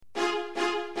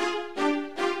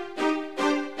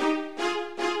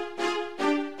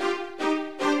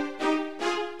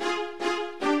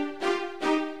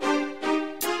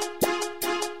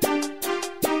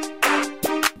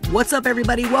What's up,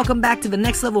 everybody? Welcome back to the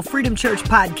Next Level Freedom Church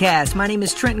podcast. My name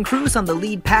is Trenton Cruz. I'm the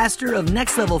lead pastor of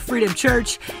Next Level Freedom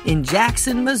Church in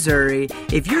Jackson, Missouri.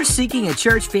 If you're seeking a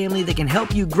church family that can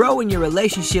help you grow in your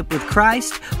relationship with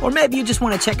Christ, or maybe you just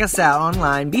want to check us out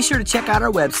online, be sure to check out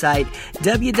our website,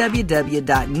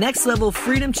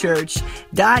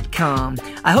 www.nextlevelfreedomchurch.com.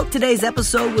 I hope today's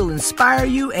episode will inspire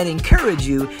you and encourage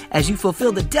you as you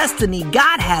fulfill the destiny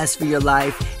God has for your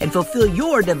life and fulfill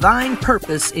your divine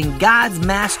purpose in God's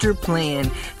master plan.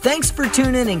 Thanks for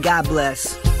tuning in, and God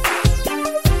bless.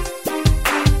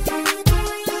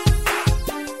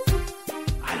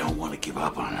 I don't want to give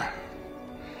up on her,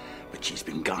 but she's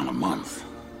been gone a month.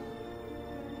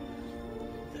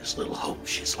 There's little hope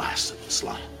she's lasted this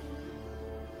long.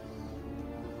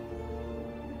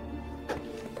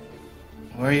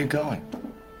 Where are you going?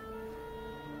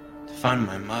 To find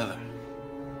my mother.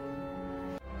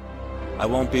 I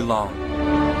won't be long.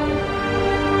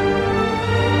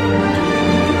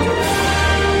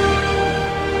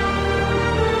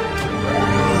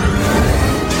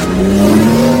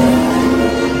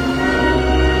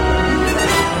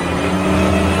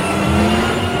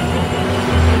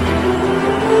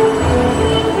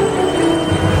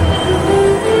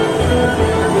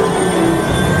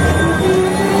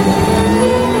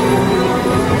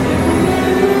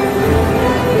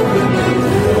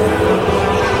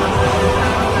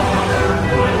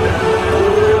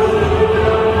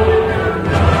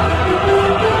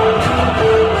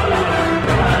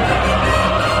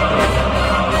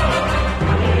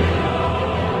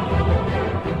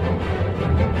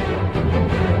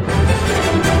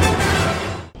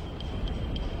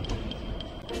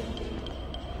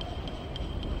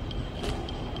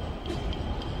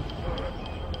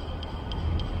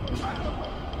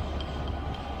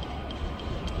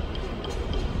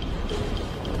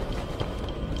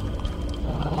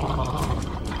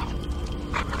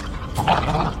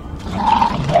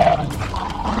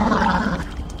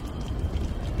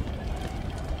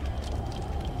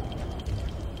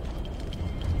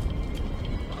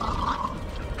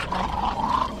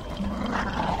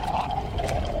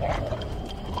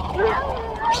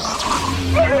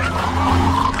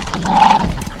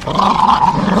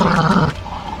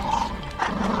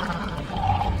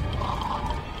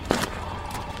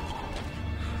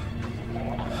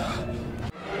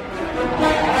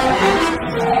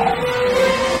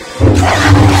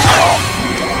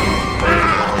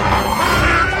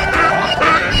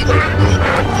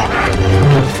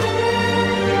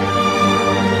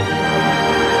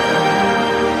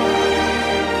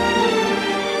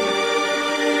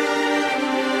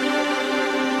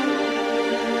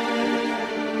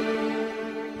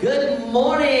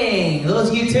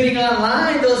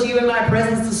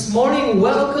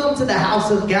 Welcome to the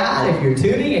house of God. If you're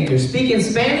tuning and you're speaking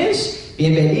Spanish,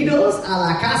 bienvenidos a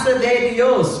la casa de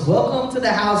Dios. Welcome to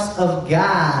the house of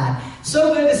God.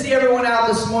 So good to see everyone out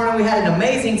this morning. We had an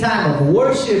amazing time of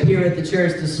worship here at the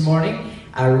church this morning.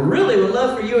 I really would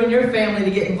love for you and your family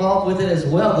to get involved with it as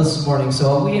well this morning.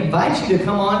 So we invite you to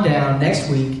come on down next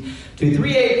week to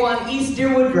 381 East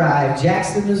Deerwood Drive,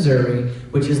 Jackson, Missouri,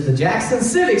 which is the Jackson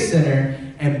Civic Center,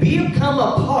 and become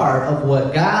a part of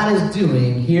what God is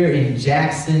doing here in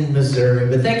Jackson, Missouri.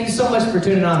 But thank you so much for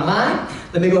tuning online.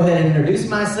 Let me go ahead and introduce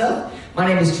myself. My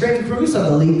name is Trenton Cruz. I'm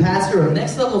the lead pastor of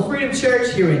Next Level Freedom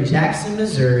Church here in Jackson,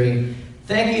 Missouri.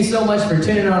 Thank you so much for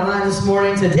tuning online this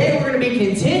morning. Today we're going to be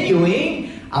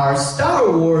continuing our Star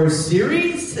Wars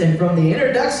series. And from the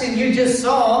introduction you just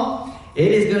saw,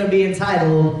 it is going to be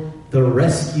entitled The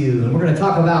Rescue. And we're going to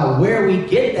talk about where we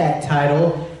get that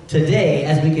title today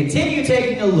as we continue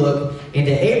taking a look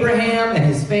into Abraham and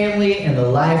his family and the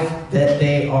life that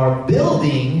they are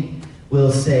building,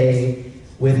 we'll say,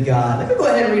 with God. Let me go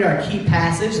ahead and read our key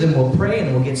passage, then we'll pray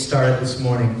and we'll get started this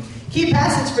morning. Key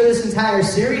passage for this entire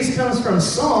series comes from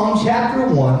Psalm chapter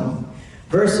 1,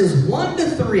 verses 1 to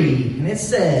 3, and it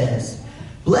says,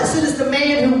 "Blessed is the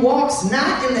man who walks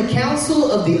not in the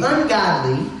counsel of the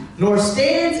ungodly, nor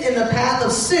stands in the path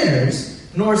of sinners,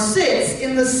 nor sits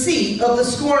in the seat of the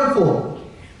scornful.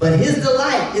 But his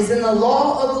delight is in the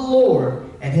law of the Lord,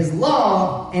 and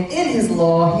in his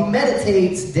law he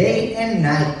meditates day and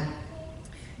night.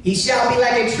 He shall be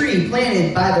like a tree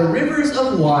planted by the rivers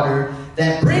of water,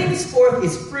 that brings forth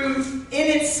its fruit in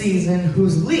its season,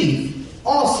 whose leaf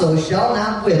also shall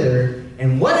not wither,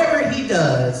 and whatever he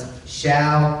does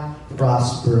shall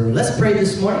prosper." Let's pray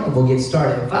this morning and we'll get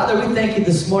started. Father, we thank you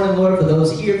this morning, Lord, for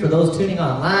those here, for those tuning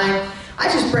online. I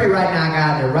just pray right now,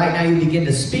 God, that right now you begin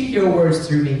to speak your words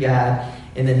through me, God,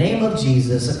 in the name of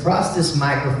Jesus, across this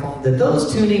microphone, that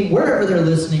those tuning, wherever they're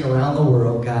listening around the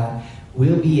world, God,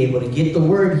 will be able to get the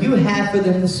word you have for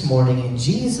them this morning. In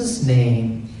Jesus'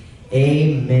 name,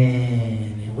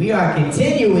 amen. And we are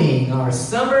continuing our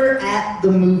summer at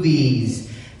the movies.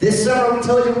 This summer we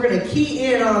told you we're going to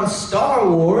key in on Star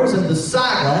Wars and the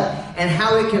saga and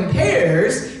how it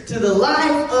compares to the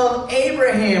life of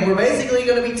Abraham. We're basically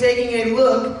going to be taking a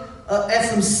look at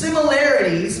some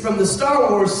similarities from the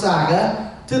Star Wars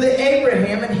saga to the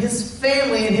Abraham and his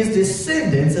family and his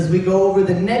descendants as we go over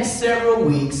the next several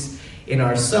weeks in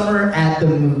our summer at the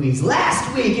movies.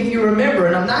 Last week, if you remember,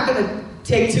 and I'm not going to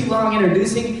take too long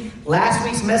introducing last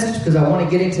week's message because I want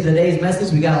to get into today's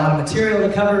message. We got a lot of material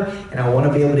to cover and I want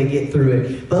to be able to get through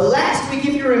it. But last week,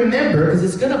 if you remember, because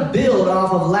it's going to build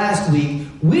off of last week,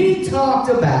 we talked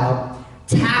about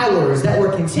towers that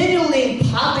were continually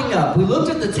popping up. We looked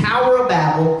at the Tower of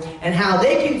Babel and how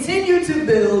they continued to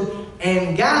build,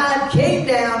 and God came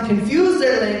down, confused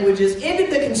their languages,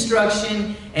 ended the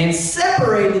construction, and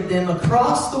separated them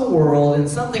across the world. And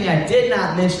something I did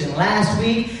not mention last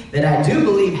week that I do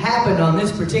believe happened on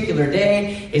this particular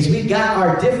day is we've got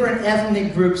our different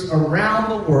ethnic groups around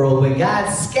the world. When God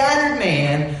scattered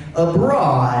man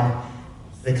abroad,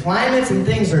 the climates and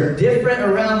things are different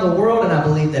around the world, and I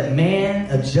believe that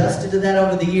man adjusted to that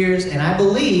over the years, and I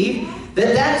believe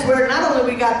that that is where not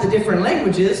only we got the different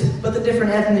languages, but the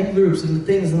different ethnic groups and the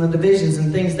things and the divisions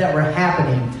and things that were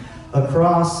happening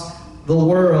across the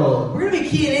world. We're going to be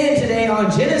keying in today on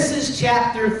Genesis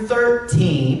chapter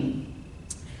 13,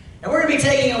 and we're going to be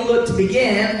taking a look to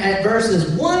begin at verses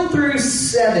 1 through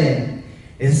 7.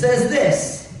 It says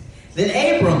this: Then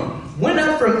Abram went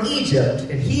up from Egypt,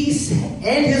 and he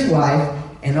and his wife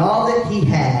and all that he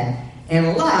had,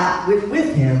 and Lot went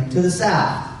with him to the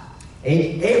south.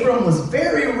 Abram was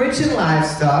very rich in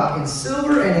livestock, in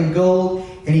silver and in gold,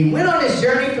 and he went on his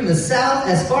journey from the south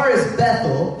as far as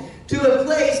Bethel, to the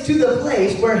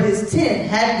place where his tent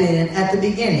had been at the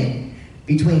beginning,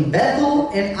 between Bethel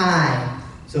and Ai.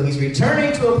 So he's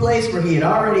returning to a place where he had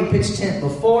already pitched tent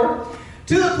before,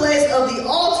 to the place of the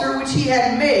altar which he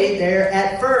had made there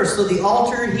at first. So the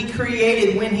altar he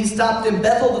created when he stopped in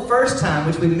Bethel the first time,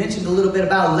 which we mentioned a little bit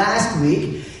about last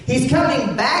week. He's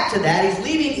coming back to that. He's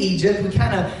leaving Egypt. We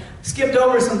kind of skipped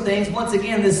over some things. Once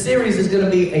again, this series is going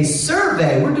to be a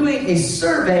survey. We're doing a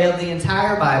survey of the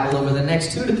entire Bible over the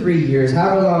next 2 to 3 years,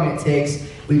 however long it takes.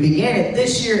 We began it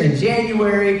this year in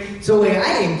January. So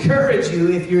I encourage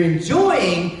you, if you're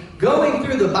enjoying going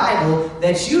through the Bible,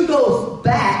 that you go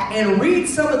back and read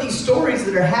some of these stories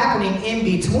that are happening in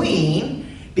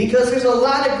between, because there's a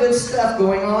lot of good stuff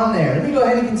going on there. Let me go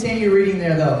ahead and continue reading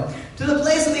there, though. To the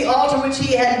place of the altar which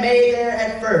he had made there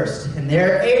at first. And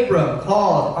there Abram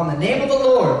called on the name of the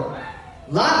Lord.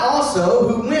 Lot also,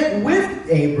 who went with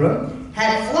Abram,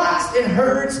 had flocks and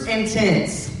herds and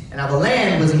tents. And now the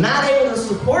land was not able to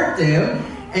support them,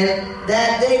 and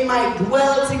that they might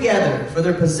dwell together. For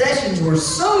their possessions were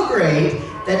so great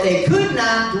that they could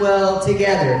not dwell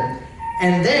together.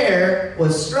 And there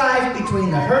was strife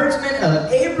between the herdsmen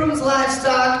of Abram's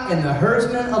livestock and the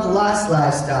herdsmen of Lot's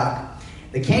livestock.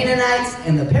 The Canaanites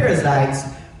and the Perizzites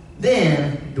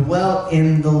then dwelt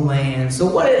in the land. So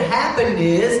what had happened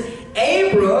is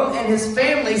Abram and his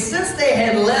family, since they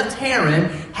had left Haran,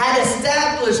 had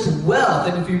established wealth.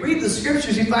 And if you read the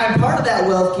scriptures, you find part of that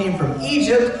wealth came from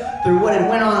Egypt through what had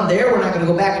went on there. We're not going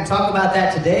to go back and talk about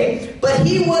that today. But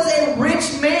he was a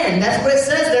rich man. That's what it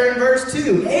says there in verse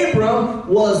 2. Abram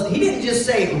was, he didn't just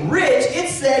say rich, it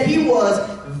said he was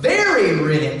very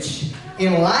rich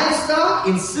in livestock,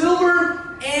 in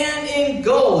silver, and in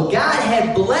gold. God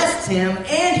had blessed him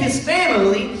and his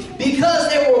family because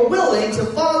they were willing to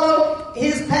follow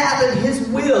his path and his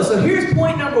will. So here's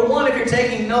point number 1, if you're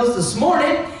taking notes this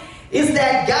morning, is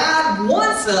that God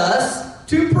wants us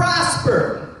to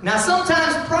prosper. Now,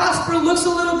 sometimes prosper looks a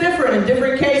little different in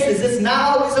different cases. It's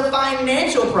not always a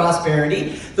financial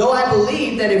prosperity, though I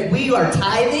believe that if we are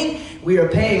tithing, we are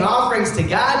paying offerings to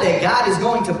God, that God is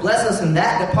going to bless us in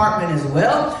that department as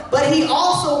well. But he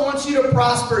also wants you to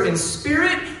prosper in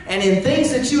spirit and in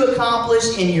things that you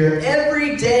accomplish in your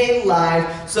everyday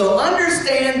life. So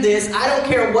understand this. I don't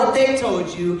care what they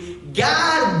told you.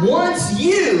 God wants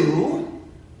you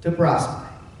to prosper.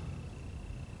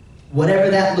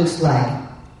 Whatever that looks like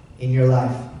in your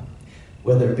life.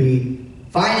 Whether it be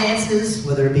finances,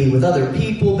 whether it be with other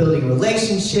people, building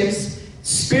relationships,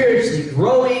 spiritually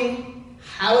growing.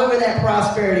 However that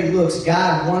prosperity looks,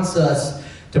 God wants us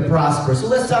to prosper. So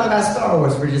let's talk about Star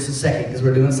Wars for just a second, because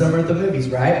we're doing summer at the movies,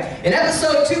 right? In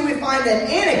episode 2, we find that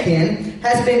Anakin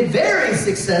has been very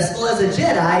successful as a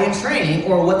Jedi in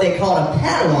training, or what they call a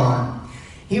Padawan.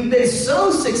 He's been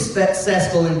so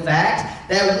successful, in fact,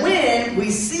 that when we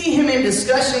see him in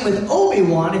discussion with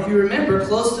Obi-Wan, if you remember,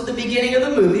 close to the beginning of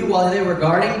the movie, while they were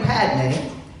guarding Padme,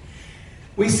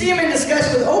 we see him in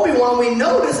discussion with Obi-Wan, we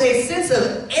notice a sense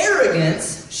of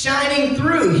arrogance shining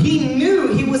through. He knew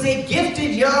he was a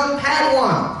gifted young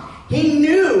Padawan. He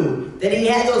knew that he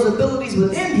had those abilities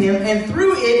within him, and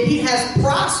through it, he has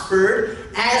prospered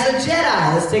as a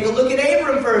Jedi. Let's take a look at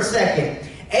Abram for a second.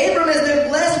 Abram has been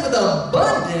blessed with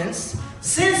abundance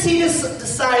since he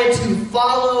decided to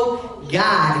follow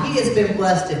God. He has been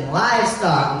blessed in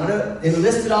livestock. It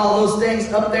listed all those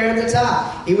things up there at the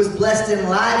top. He was blessed in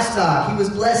livestock. He was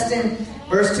blessed in,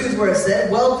 verse 2 is where it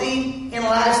said, wealthy in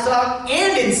livestock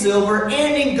and in silver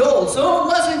and in gold. So it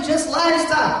wasn't just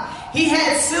livestock. He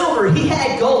had silver, he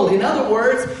had gold. In other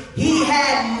words, he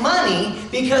had money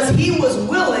because he was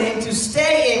willing to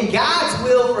stay in God's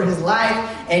will for his life,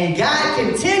 and God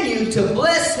continued to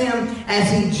bless him as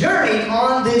he journeyed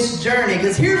on this journey.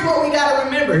 Because here's what we got to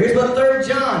remember. Here's what 3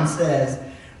 John says.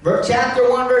 Chapter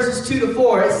 1, verses 2 to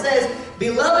 4. It says,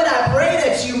 Beloved, I pray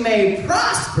that you may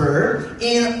prosper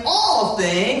in all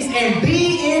things and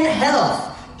be in health,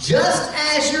 just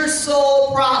as your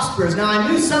soul prospers. Now, I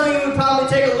knew some of you would probably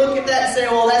take a look at that and say,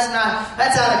 well, that's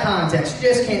out of context. You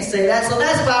just can't say that. So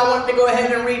that's why I wanted to go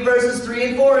ahead and read verses 3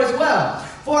 and 4 as well.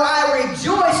 For I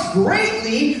rejoiced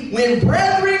greatly when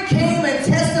brethren came and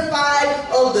testified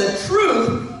of the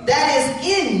truth that is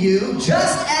in you,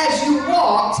 just as you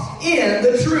walked in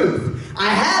the truth. I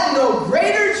have no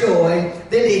greater joy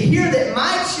than to hear that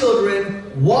my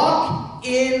children walk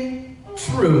in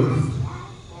truth.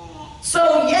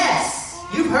 So yes,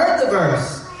 you've heard the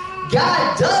verse.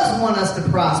 God does want us to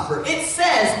prosper. It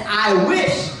says, I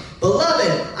wish,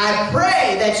 beloved, I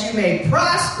pray that you may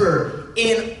prosper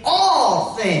in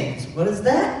all things. What is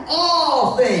that?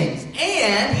 All things.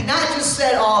 And he not just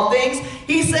said all things,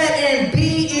 he said, and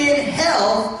be in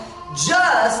health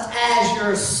just as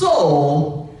your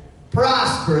soul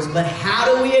prospers. But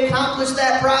how do we accomplish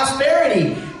that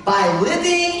prosperity? By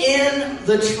living in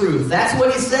the truth. That's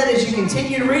what he said as you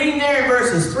continue reading there in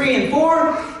verses 3 and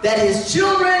 4, that his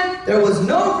children, there was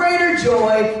no greater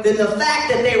joy than the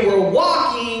fact that they were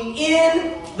walking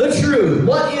in the truth.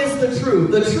 What is the truth?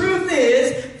 The truth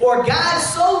is, for God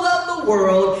so loved the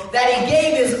world that he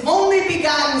gave his only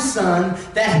begotten Son,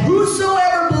 that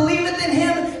whosoever believeth in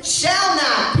him shall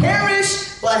not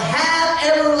perish, but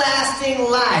have everlasting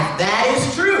life. That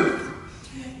is truth.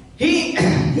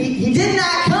 He did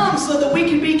not come so that we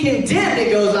could be condemned,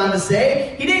 it goes on to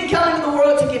say. He didn't come into the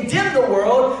world to condemn the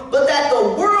world, but that the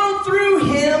world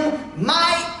through him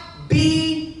might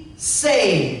be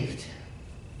saved.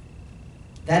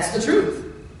 That's the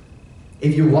truth.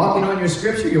 If you're walking on your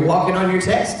scripture, you're walking on your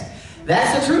text,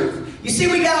 that's the truth. You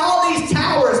see, we got all these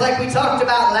towers like we talked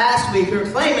about last week who are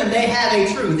claiming they have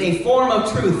a truth, a form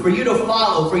of truth for you to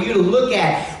follow, for you to look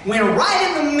at, when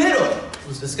right in the middle, I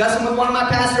was discussing with one of my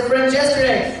pastor friends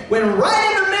yesterday, when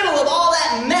right in the middle of all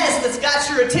that mess that's got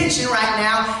your attention right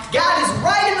now, God is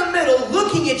right in the middle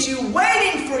looking at you,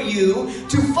 waiting for you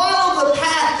to follow the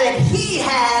path that he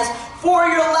has for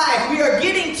your life. We are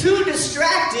getting too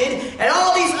distracted at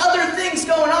all these other things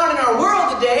going on in our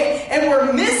world today, and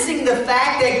we're missing the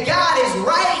fact that God is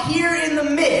right here in the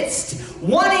midst,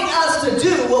 wanting us to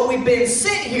do what we've been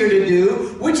sent here to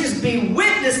do, which is be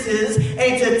witnesses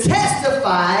and to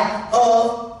testify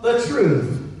of the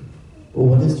truth. Well,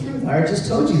 what is truth? I just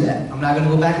told you that. I'm not going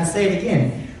to go back and say it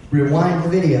again. Rewind the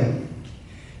video.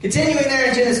 Continuing there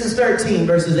in Genesis 13,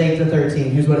 verses 8 to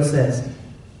 13, here's what it says.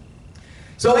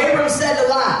 So Abram said to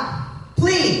Lot,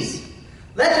 Please,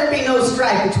 let there be no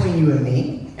strife between you and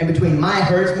me, and between my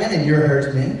herdsmen and your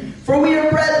herdsmen, for we are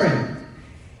brethren.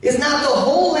 Is not the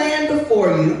whole land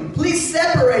before you? Please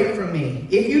separate from me.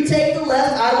 If you take the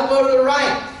left, I will go to the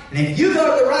right. And if you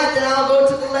go to the right, then I'll go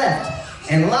to the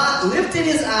left. And Lot lifted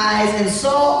his eyes and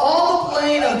saw all the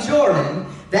plain of Jordan,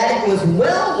 that it was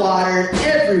well watered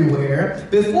everywhere,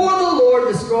 before the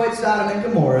Lord destroyed Sodom and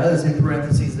Gomorrah, as in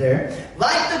parentheses there,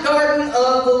 like the garden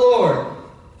of the Lord,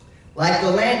 like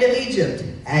the land of Egypt,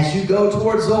 as you go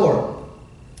toward Zoar.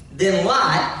 Then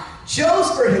Lot chose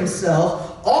for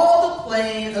himself all the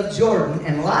plain of Jordan,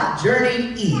 and Lot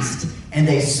journeyed east, and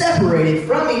they separated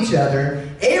from each other.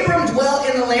 Abram dwelt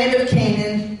in the land of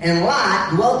Canaan, and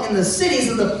Lot dwelt in the cities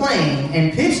of the plain,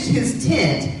 and pitched his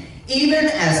tent, even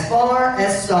as far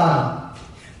as Sodom.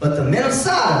 But the men of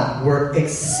Sodom were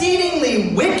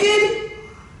exceedingly wicked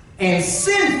and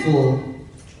sinful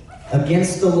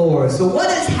against the Lord. So what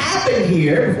has happened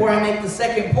here, before I make the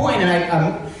second point,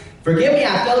 and forgive me,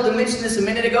 I failed to mention this a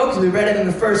minute ago because we read it in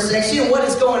the first section. What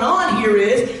is going on here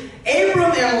is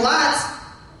Abram and Lot's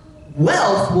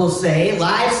wealth, we'll say,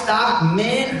 livestock,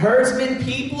 men, herdsmen,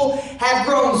 people, have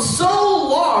grown so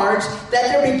large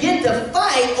that they begin to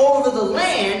fight over the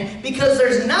land because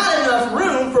there's not enough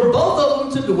room for both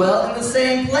of them to dwell in the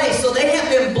same place. So they have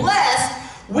been blessed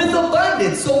with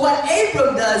abundance. So what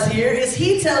Abram does here is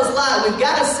he tells Lot, we've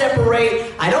got to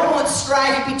separate. I don't want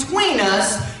strife between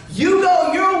us. You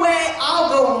go your way, I'll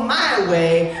go my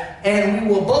way, and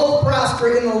we will both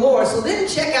prosper in the Lord. So then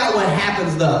check out what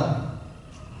happens though.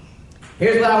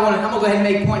 Here's what I'm going to go ahead and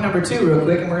make point number 2 real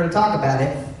quick, and we're going to talk about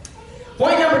it.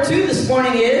 Point number 2 this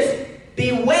morning is,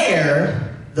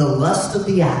 beware the lust of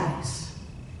the eyes.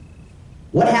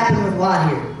 What happened with Lot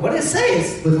here? What did it say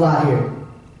with Lot here?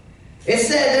 It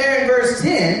said there in verse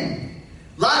 10,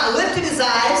 Lot lifted his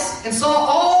eyes and saw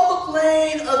all the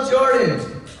plain of Jordan,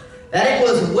 that it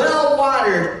was well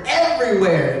watered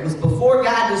everywhere. It was before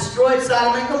God destroyed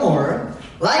Sodom and Gomorrah,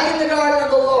 like in the garden of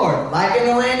the Lord, like in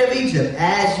the land of Egypt,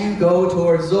 as you go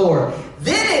towards Zoar.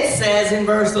 Then it says in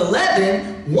verse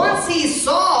 11, once he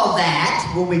saw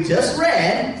that, what we just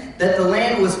read, that the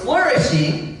land was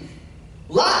flourishing,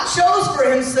 Lot chose for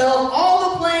himself all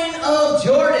the plain of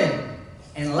Jordan.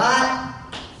 And Lot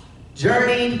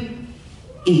journeyed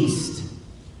east.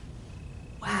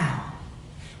 Wow.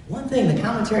 One thing the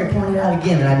commentary pointed out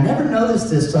again, and I never noticed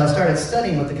this until I started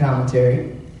studying with the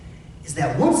commentary, is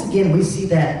that once again we see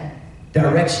that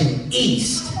direction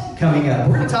east coming up.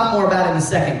 We're going to talk more about it in a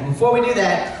second. Before we do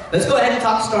that, let's go ahead and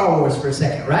talk Star Wars for a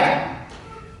second, right?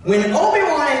 When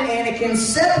Obi-Wan and Anakin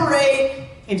separate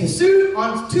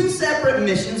on 2 separate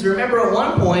missions, remember at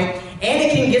one point,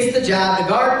 Anakin gets the job to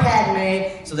guard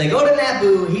Padme, so they go to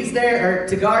Naboo, he's there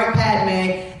to guard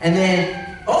Padme, and then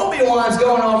Obi-Wan's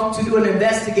going off to do an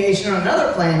investigation on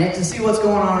another planet to see what's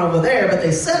going on over there, but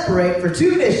they separate for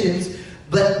 2 missions.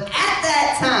 But at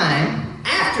that time,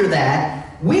 after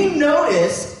that, we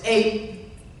notice that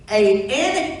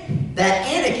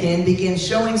Anakin begins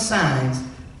showing signs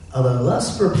of a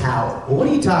lust for power. Well, what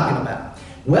are you talking about?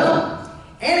 Well,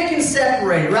 Anakin's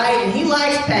separated, right? And he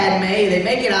likes Padme. They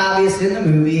make it obvious in the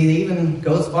movie. It even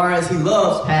goes as far as he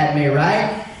loves Padme,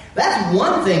 right? That's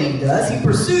one thing he does. He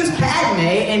pursues Padme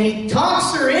and he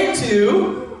talks her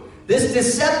into this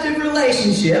deceptive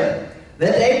relationship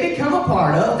that they've become a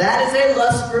part of. That is a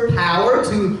lust for power,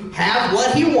 to have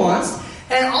what he wants.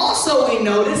 And also we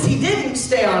notice he didn't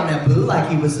stay on Naboo like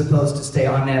he was supposed to stay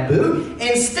on Naboo.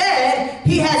 Instead,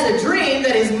 he has a dream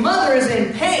that his mother is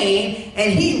in pain,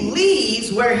 and he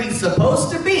leaves where he's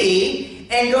supposed to be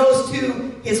and goes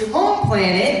to his home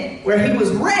planet where he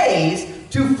was raised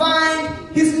to find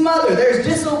his mother. There's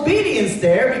disobedience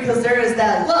there because there is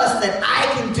that lust that I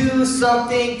can do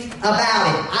something about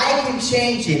it. I can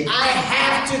change it. I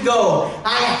have to go.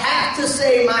 I have to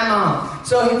save my mom.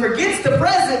 So he forgets the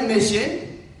present mission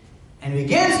and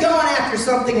begins going after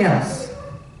something else.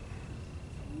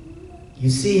 You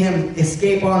see him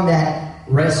escape on that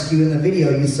rescue in the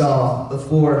video you saw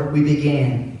before we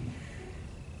began.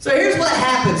 So here's what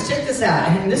happens. Check this out.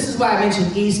 And this is why I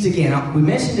mentioned east again. We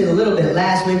mentioned it a little bit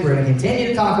last week. We're going to continue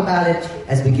to talk about it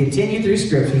as we continue through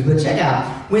scriptures. But check out.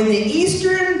 When the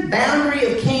eastern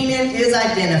boundary of Canaan is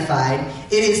identified,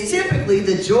 it is typically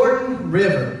the Jordan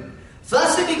River.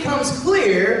 Thus it becomes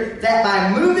clear that by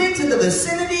moving to the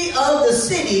vicinity of the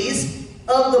cities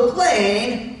of the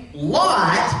plain,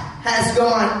 Lot has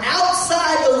gone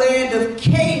outside the land of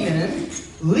Canaan,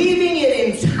 leaving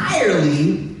it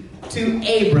entirely to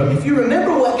Abram. If you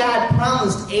remember what God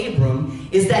promised Abram,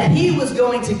 is that he was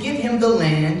going to give him the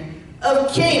land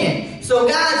of Canaan. So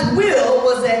God's will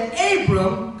was that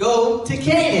Abram go to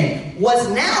Canaan. What's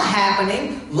now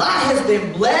happening, Lot has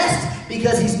been blessed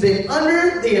because he's been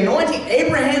under the anointing.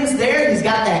 Abraham's there. He's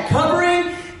got that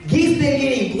covering. He's been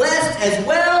getting blessed as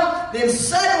well. Then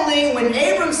suddenly, when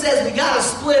Abram says we got to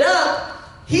split up,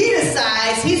 he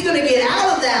decides he's going to get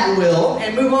out of that will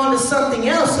and move on to something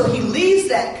else. So he leaves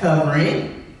that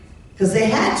covering because they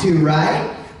had to,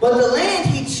 right? But the land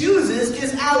he chooses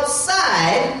is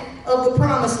outside of the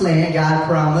promised land God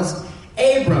promised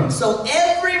Abram. So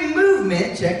every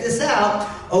movement, check this out,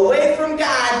 away from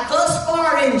God thus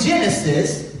far in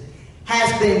Genesis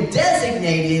has been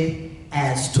designated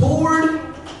as toward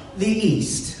the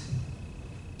east.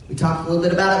 We talked a little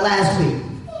bit about it last week.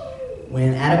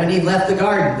 When Adam and Eve left the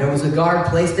garden, there was a guard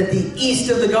placed at the east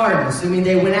of the garden, assuming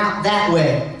they went out that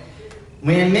way.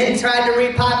 When men tried to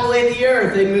repopulate the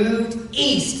earth, they moved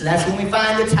east. That's when we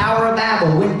find the Tower of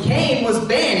Babel. When Cain was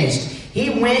banished,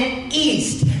 he went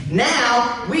east.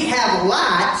 Now, we have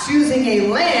Lot choosing a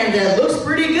land that looks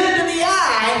pretty good to the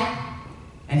eye,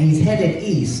 and he's headed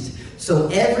east. So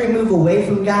every move away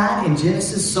from God in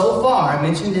Genesis so far,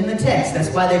 mentioned in the text, that's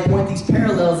why they point these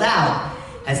parallels out,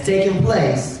 has taken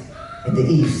place in the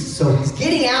east. So he's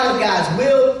getting out of God's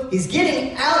will. He's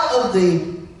getting out of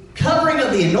the covering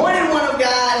of the anointed one of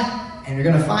God. And you're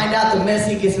going to find out the mess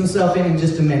he gets himself in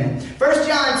just a minute. 1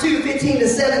 John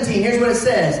 2:15-17. Here's what it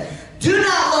says. Do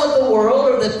not love the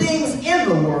world or the things in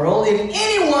the world. If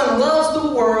anyone loves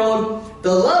the world,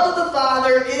 the love of the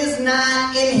Father is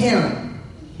not in him.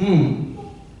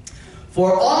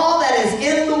 For all that is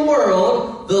in the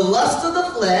world, the lust of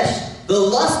the flesh, the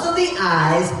lust of the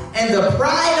eyes, and the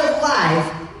pride of life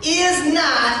is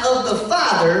not of the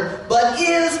Father, but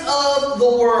is of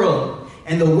the world.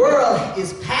 And the world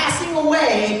is passing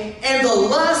away, and the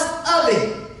lust of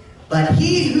it. But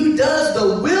he who does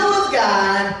the will of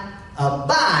God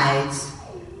abides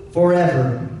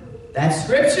forever. That's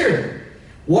Scripture.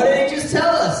 What did it just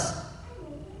tell us?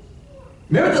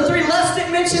 Remember the three lusts it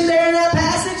mentioned there in that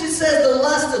passage? It says the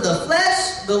lust of the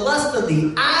flesh, the lust of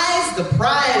the eyes, the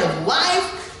pride of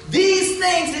life. These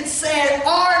things, it said,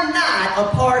 are not a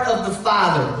part of the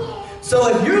Father. So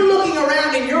if you're looking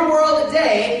around in your world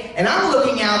today, and I'm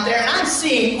looking out there, and I'm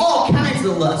seeing all kinds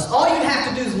of lust. All you have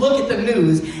to do is look at the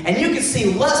news, and you can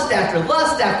see lust after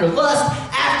lust after lust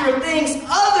after things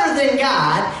other than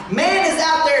God. Man is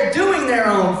out there doing their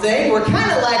own thing. We're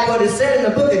kind of like what is said in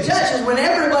the book of Judges, when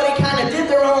everybody kind of did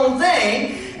their own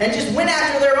thing, and just went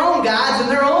after their own gods and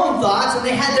their own thoughts, and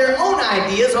they had their own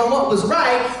ideas on what was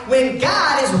right, when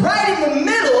God is right in the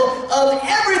middle of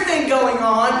everything going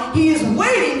on. He is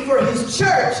waiting for his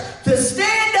church to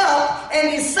stand up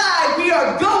and decide we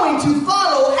are going to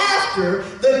follow after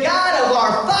the God of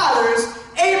our fathers,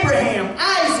 Abraham,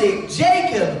 Isaac,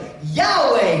 Jacob,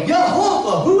 Yahweh,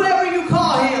 Jehovah, whoever you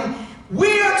call him.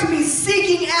 We are to be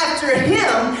seeking after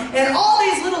him, and all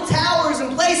these little towers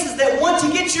and places that want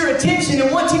to get your attention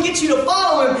and want to get you to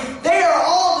follow him, they are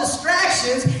all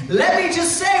distractions. Let me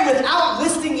just say, without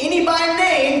listing any by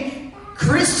name,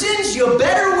 Christians, you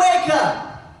better wake up.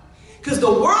 Because the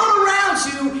world around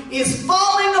you is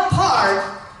falling apart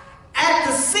at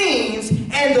the seams,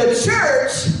 and the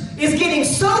church is getting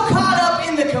so caught up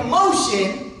in the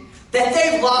commotion that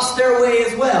they've lost their way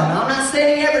as well. Now, I'm not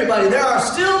saying everybody. There are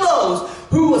still those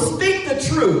who will speak the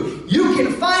truth. You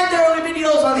can find their early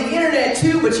videos on the internet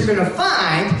too, but you're going to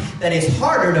find that it's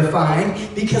harder to find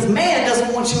because man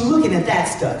doesn't want you looking at that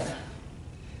stuff.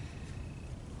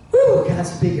 Whew,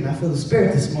 God's speaking. I feel the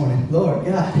Spirit this morning. Lord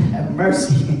God, have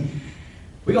mercy.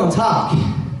 We're going to talk.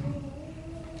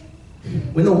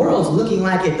 When the world's looking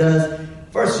like it does,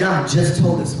 1 John just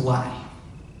told us why.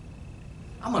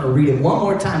 I'm going to read it one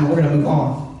more time and we're going to move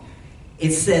on.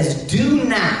 It says, do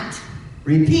not,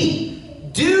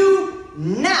 repeat, do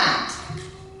not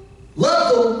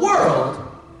love the world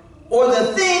or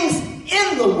the things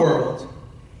in the world.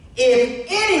 If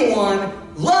anyone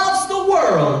loves the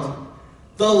world,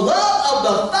 the love of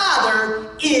the Father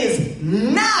is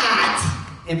not,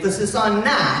 emphasis on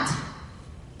not,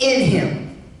 in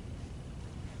him.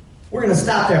 We're going to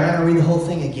stop there. I'm not going to read the whole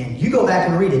thing again. You go back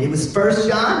and read it. It was 1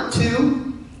 John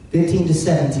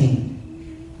 2:15-17.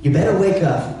 You better wake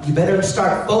up. You better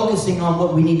start focusing on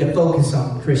what we need to focus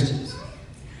on, Christians.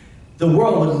 The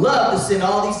world would love to send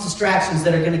all these distractions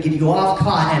that are going to get you off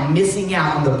caught and missing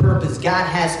out on the purpose God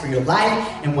has for your life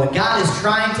and what God is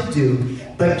trying to do.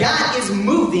 But God is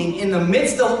moving in the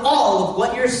midst of all of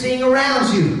what you're seeing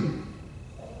around you.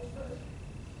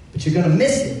 But you're going to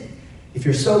miss it if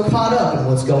you're so caught up in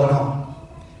what's going on.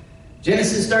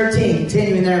 Genesis 13,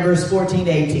 continuing there in verse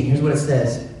 14-18. Here's what it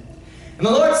says. And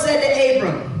the Lord said to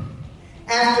Abram,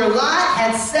 after Lot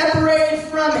had separated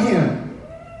from him,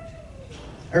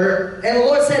 and the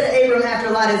Lord said to Abram after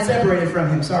Lot had separated from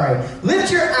him,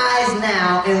 lift your eyes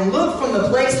now and look from the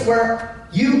place where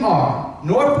you are,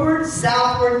 northward,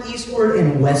 southward, eastward,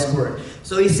 and westward.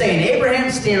 So he's saying,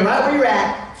 Abraham, stand right where you're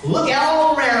at, look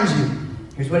all around you.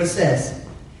 Here's what he says.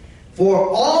 For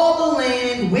all the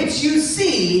land which you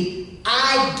see,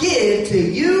 I give to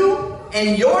you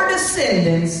and your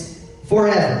descendants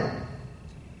forever.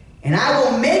 And I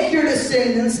will make your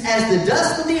descendants as the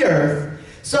dust of the earth,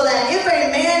 so that if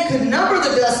a man could number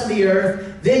the dust of the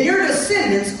earth, then your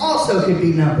descendants also could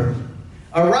be numbered.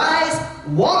 Arise,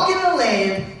 walk in the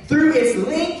land through its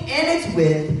length and its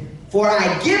width, for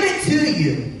I give it to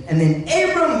you. And then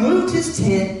Abram moved his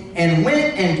tent and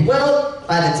went and dwelt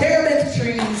by the terebinth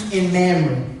trees in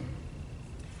Mamre,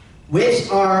 which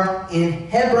are in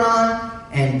Hebron,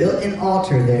 and built an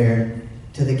altar there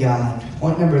to the God.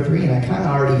 Point number 3, and I kind of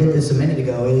already hit this a minute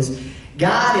ago, is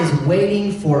God is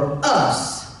waiting for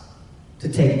us to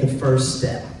take the first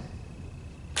step.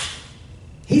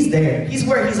 He's there. He's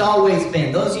where he's always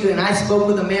been. Those of you, and I spoke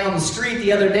with a man on the street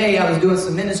the other day. I was doing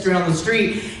some ministry on the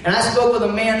street, and I spoke with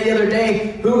a man the other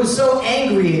day who was so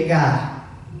angry at God.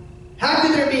 How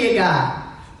could there be a God?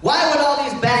 Why would all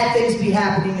these bad things be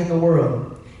happening in the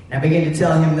world? And I began to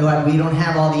tell him that we don't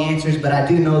have all the answers, but I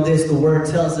do know this. The Word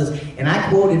tells us, and I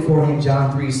quoted for him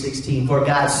John 3:16, "For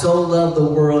God so loved the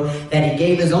world that he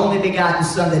gave his only begotten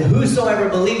Son, that whosoever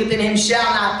believeth in him shall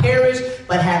not perish,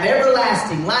 but have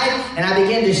everlasting life." And I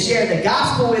began to share the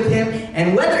gospel with him,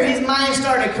 and whether his mind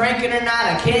started cranking or not,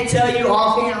 I can't tell you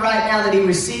offhand right now that he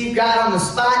received God on the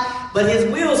spot, but his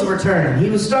wheels were turning. He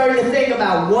was starting to think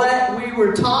about what we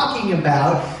were talking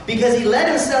about, because he let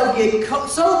himself get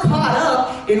so caught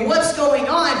up in what's going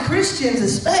on. Christians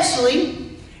especially,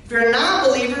 if you're a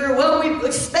non-believer, well, we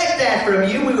expect that from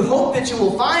you. We hope that you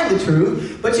will find the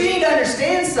truth, but you need to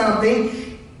understand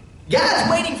something.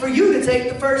 God's waiting for you to take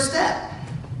the first step.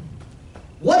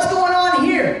 What's going on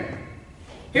here?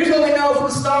 Here's what we know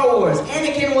from Star Wars.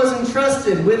 Anakin was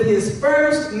entrusted with his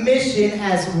first mission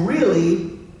as really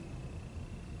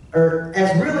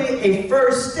a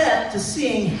first step to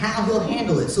seeing how he'll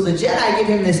handle it. So the Jedi give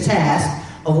him this task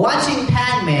of watching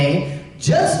Padme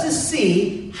just to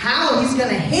see how he's going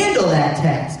to handle that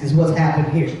task, is what's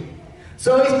happened here.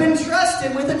 So he's been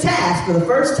trusted with a task for the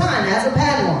first time as a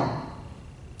Padawan.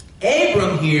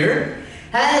 Abram here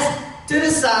has to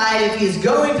decide if he's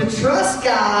going to trust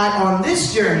God on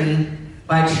this journey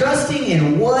by trusting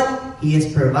in what he has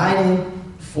provided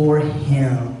for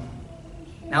him.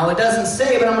 Now, it doesn't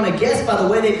say, but I'm going to guess by the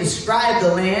way they describe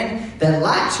the land that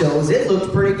Lot chose, it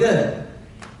looked pretty good.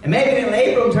 And maybe when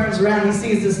Abram turns around and he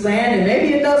sees this land, and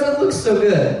maybe it doesn't look so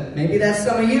good. Maybe that's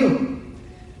some of you.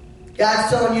 God's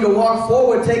telling you to walk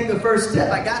forward, take the first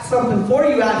step. I got something for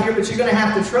you out here, but you're going to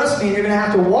have to trust me, and you're going to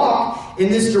have to walk in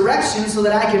this direction so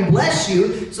that I can bless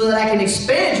you, so that I can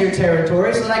expand your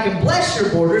territory, so that I can bless your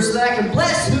borders, so that I can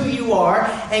bless who you are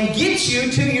and get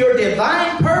you to your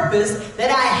divine purpose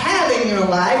that I have in your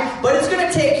life. But it's going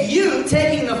to take you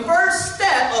taking the first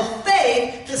step of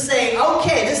faith to say,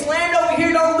 okay, this land over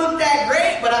here don't look that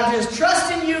great, but I'm just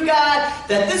trusting you, God,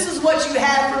 that this is what you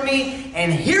have for me,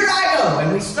 and here I go.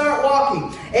 And we start walking.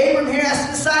 Abram here has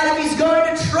to decide if he's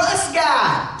going to trust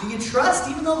God. Do you trust,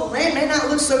 even though the land may not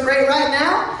look so great right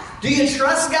now? Do you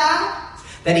trust God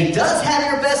that he does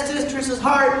have your best interests at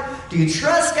heart? Do you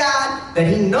trust God that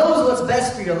he knows what's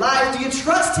best for your life? Do you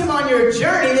trust him on your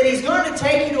journey, that he's going to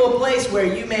take you to a place where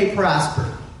you may prosper?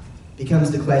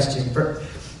 Becomes the question. For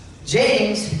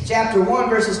James chapter 1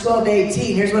 verses 12 to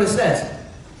 18, here's what it says.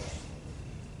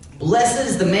 Blessed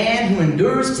is the man who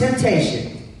endures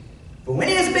temptation, for when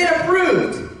he has been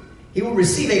approved, he will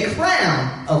receive a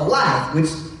crown of life,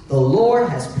 which the Lord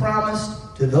has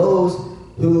promised to those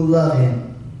who love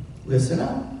him. Listen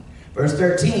up. Verse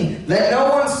 13. Let no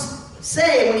one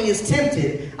say when he is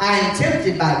tempted, I am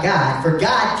tempted by God, for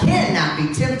God cannot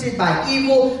be tempted by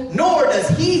evil, nor does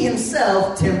he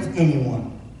himself tempt anyone.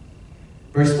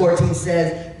 Verse 14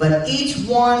 says, but each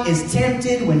one is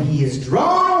tempted when he is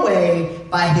drawn away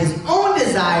by his own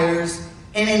desires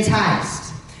and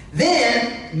enticed.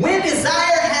 Then, when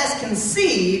desire has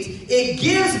conceived, it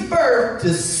gives birth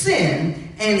to sin,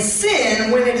 and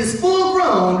sin, when it is full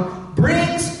grown,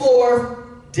 brings forth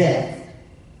death.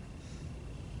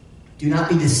 Do not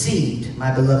be deceived,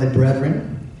 my beloved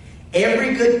brethren.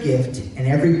 Every good gift and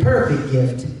every perfect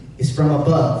gift is from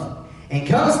above, and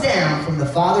comes down from the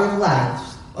Father of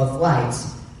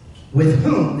lights, with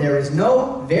whom there is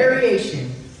no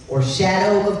variation or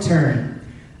shadow of turning.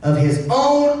 Of his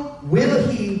own will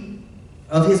he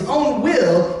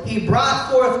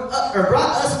brought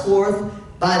us forth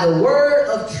by the word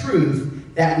of truth,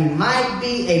 that we might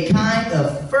be a kind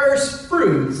of first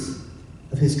fruits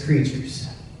of his creatures.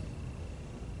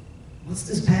 What's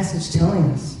this passage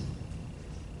telling us?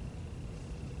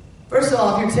 First of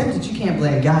all, if you're tempted, you can't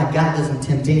blame God. God doesn't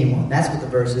tempt anyone. That's what the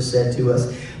verse has said to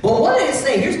us. But what did it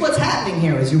say? Here's what's happening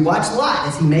here as you watch Lot,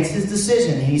 as he makes his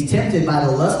decision. And he's tempted by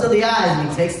the lust of the eyes, and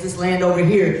he takes this land over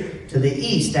here to the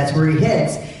east. That's where he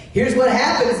heads. Here's what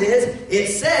happens is, it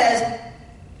says,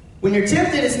 when you're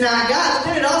tempted, it's not God.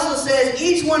 But then it also says,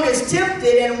 each one is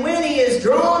tempted, and when he is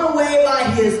drawn away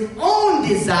by his own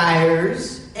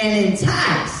desires and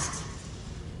enticed,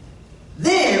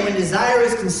 then, when desire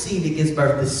is conceived, it gives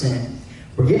birth to sin.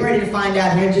 We're getting ready to find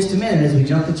out here in just a minute, as we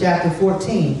jump to chapter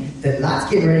 14, that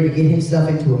Lot's getting ready to get himself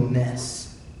into a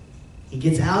mess. He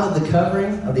gets out of the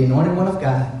covering of the anointed one of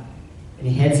God, and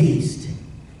he heads east.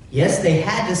 Yes, they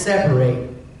had to separate,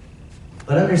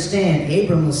 But understand,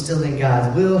 Abram was still in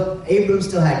God's will. Abram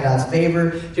still had God's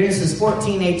favor. Genesis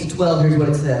 14, 8 to 12, here's what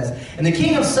it says. And the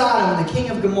king of Sodom, and the king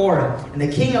of Gomorrah, and the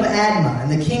king of Admah,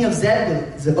 and the king of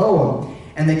Zeboam,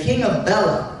 and the king of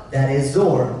Bela, that is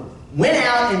Zor, went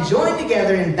out and joined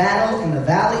together in battle in the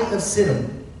valley of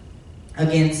Siddim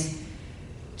against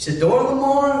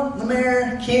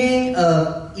Chedorlaomer, king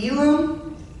of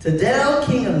Elam, Tidal,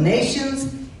 king of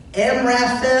nations,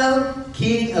 Amraphel,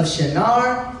 king of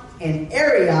Shinar, and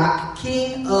Arioch,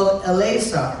 king of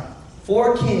Elasar.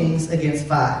 4 kings against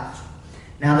 5.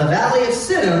 Now the valley of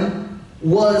Siddim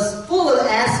was full of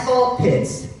asphalt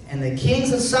pits, and the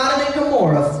kings of Sodom and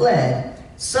Gomorrah fled.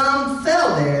 Some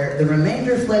fell there, the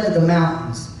remainder fled to the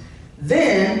mountains.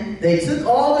 Then they took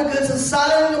all the goods of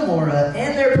Sodom and Gomorrah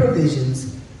and their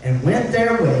provisions and went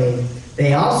their way.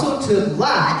 They also took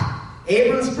Lot,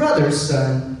 Abram's brother's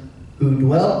son, who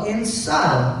dwelt in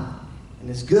Sodom, and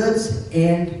his goods,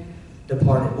 and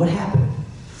departed. What happened?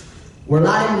 Where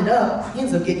Lot ended up, he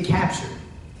ends up getting captured,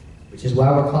 which is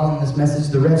why we're calling this message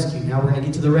the rescue. Now we're going to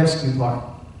get to the rescue part.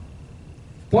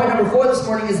 Point number 4 this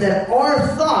morning is that our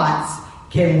thoughts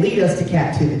can lead us to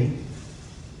captivity.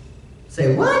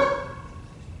 Say, what?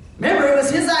 Remember, it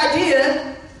was his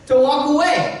idea to walk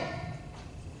away.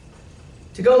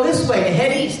 To go this way, to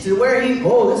head east, to where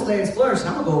this land's flourishing.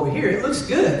 I'm going to go over here. It looks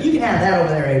good. You can have that over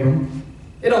there, Abram.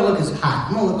 It don't look as hot.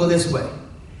 I'm going to go this way.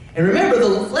 And remember,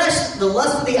 the flesh, the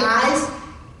lust of the eyes,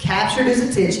 captured his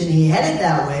attention. He headed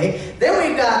that way. Then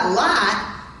we've got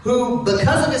Lot, who,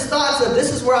 because of his thoughts of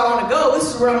this is where I want to go,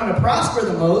 this is where I'm going to prosper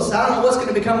the most, I don't know what's going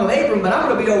to become of Abram, but I'm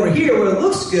going to be over here where it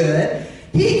looks good.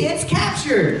 He gets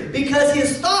captured because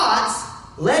his thoughts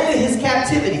led to his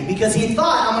captivity. Because he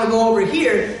thought, I'm going to go over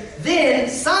here. Then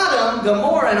Sodom,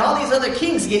 Gomorrah, and all these other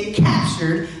kings get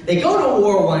captured. They go to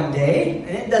war one day, and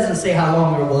it doesn't say how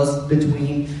long there was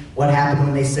between what happened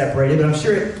when they separated, but I'm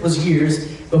sure it was years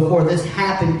before this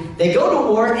happened. They go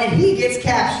to war, and he gets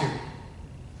captured.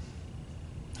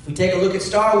 If we take a look at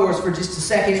Star Wars for just a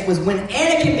second, it was when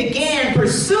Anakin began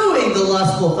pursuing the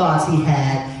lustful thoughts he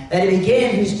had that he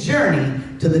began his journey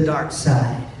to the dark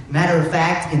side. Matter of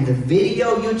fact, in the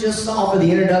video you just saw for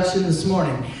the introduction this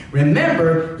morning,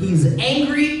 remember, he's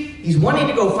angry. He's wanting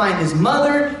to go find his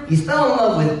mother. He's fell in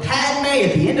love with Padme.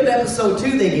 At the end of episode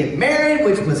 2, they get married,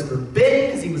 which was forbidden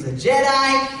because he was a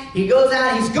Jedi. He goes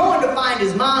out, he's going to find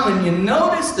his mom, and you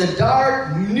notice the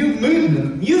dark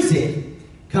music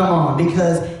come on,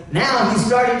 because now he's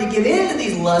starting to give in to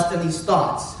these lusts and these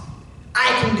thoughts. I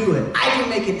can do it. I can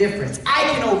make a difference. I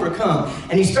can overcome.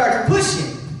 And he starts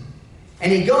pushing.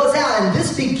 And he goes out, and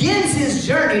this begins his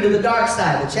journey to the dark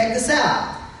side. But check this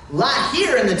out. Lot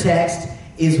here in the text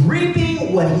is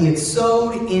reaping what he had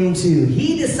sowed into.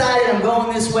 He decided, I'm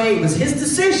going this way. It was his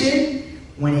decision.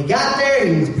 When he got there,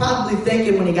 he was probably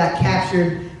thinking when he got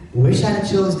captured, wish I'd have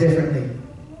chose differently.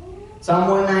 Psalm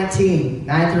 119,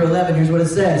 9 through 11, here's what it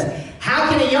says. How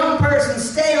can a young person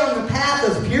stay on the path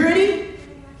of purity?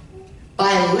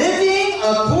 By living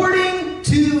according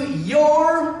to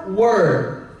your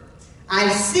word. I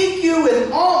seek you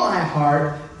with all my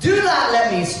heart. Do not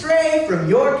let me stray from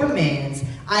your commands.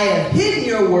 I have hidden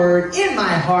your word in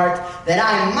my heart that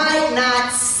I might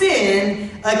not sin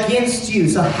against you.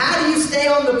 So how do you stay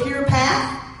on the pure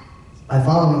path? By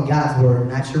following God's word,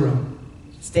 not your own.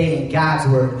 Stay in God's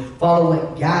word. Follow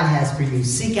what God has for you.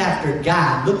 Seek after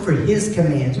God. Look for his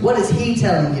commands. What is he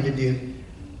telling you to do?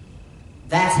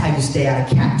 That's how you stay out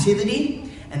of captivity.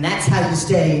 And that's how you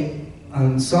stay,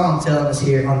 Psalm telling us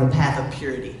here, on the path of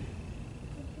purity.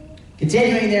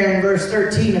 Continuing there in verse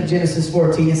 13 of Genesis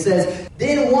 14, it says,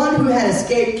 Then one who had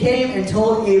escaped came and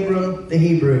told Abram the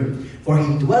Hebrew, for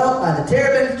he dwelt by the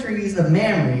terebinth trees of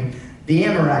Mamre, the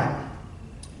Amorite,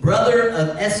 brother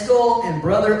of Eshcol and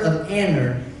brother of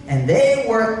Aner, and they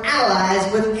were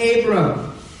allies with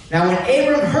Abram. Now when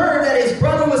Abram heard that his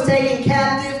brother was taken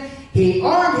captive, he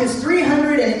armed his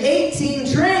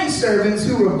 318 trained servants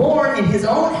who were born in his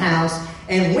own house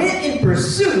and went in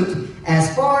pursuit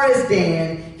as far as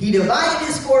Dan. He divided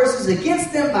his forces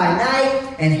against them by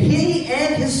night, and he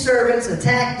and his servants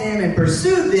attacked them and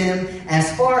pursued them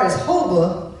as far as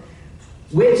Hobah,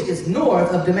 which is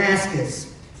north of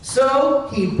Damascus. So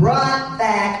he brought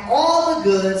back all the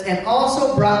goods and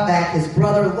also brought back his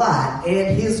brother Lot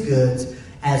and his goods,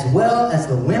 as well as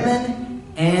the women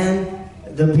and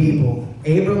the people.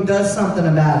 Abram does something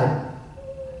about it.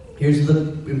 Here's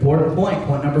the important point.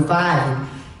 Point number 5. We're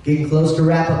getting close to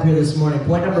wrap up here this morning.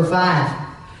 Point number 5.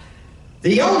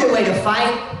 The only way to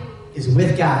fight is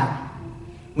with God.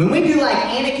 When we do like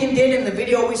Anakin did in the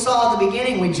video we saw at the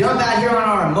beginning, we jump out here on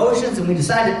our emotions and we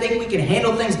decide to think we can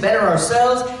handle things better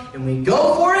ourselves, and we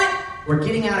go for it, were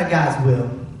getting out of God's will.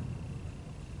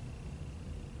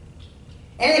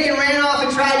 Anakin ran off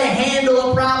and tried to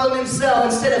handle a problem himself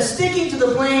instead of sticking to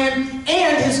the plan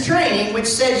and his training, which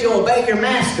says you obey your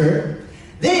master.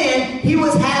 Then he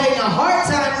was having a hard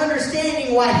time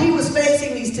understanding why he was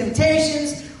facing these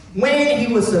temptations when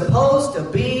he was supposed to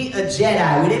be a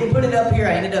Jedi. We didn't put it up here.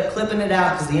 I ended up clipping it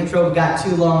out because the intro got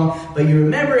too long. But you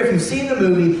remember, if you've seen the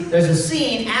movie, there's a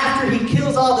scene after he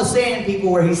kills all the Sand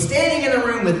People where he's standing in the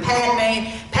room with Padme.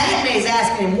 Padme's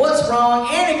asking him, what's wrong?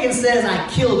 Anakin says, I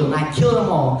killed them. I killed them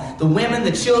all. The women,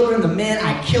 the children, the men,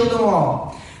 I killed them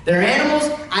all. They're animals.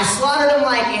 I slaughtered them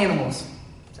like animals.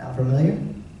 Sound familiar?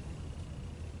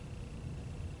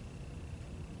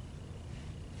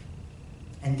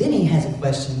 And then he has a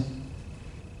question.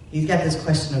 He's got this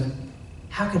question of,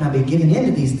 how can I be given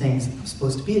into these things? I'm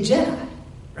supposed to be a Jedi,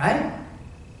 right?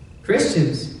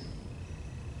 Christians,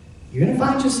 you're going to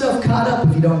find yourself caught up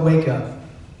if you don't wake up.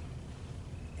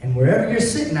 And wherever you're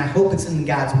sitting, I hope it's in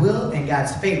God's will and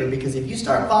God's favor, because if you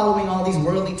start following all these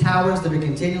worldly towers that are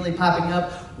continually popping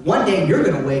up, one day you're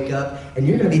going to wake up and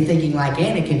you're going to be thinking like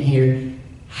Anakin here,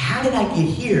 how did I get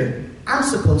here? I'm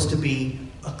supposed to be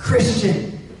a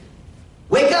Christian.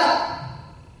 Wake up!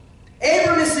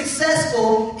 Abram is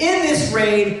successful in this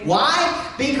raid.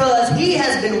 Why? Because he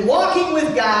has been walking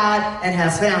with God and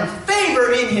has found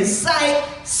favor in his sight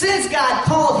since God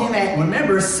called him at,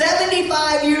 remember,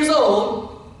 75 years old.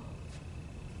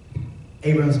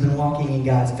 Abram's been walking in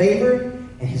God's favor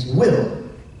and his will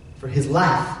for his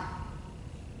life.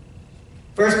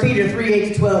 1 Peter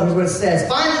 3:8-12 is what it says.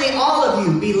 Finally, all of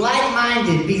you, be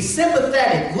like-minded, be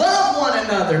sympathetic, love one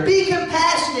another, be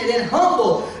compassionate and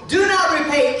humble. Do not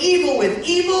repay evil with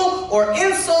evil or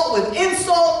insult with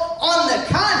insult. On the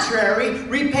contrary,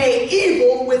 repay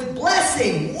evil with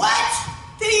blessing. What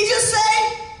did he just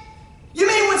say? You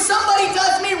mean when somebody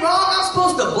does me wrong, I'm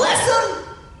supposed to bless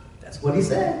them? That's what he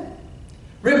said.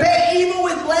 Repay evil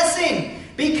with blessing.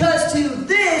 Because to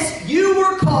this you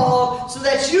were called, so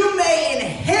that you may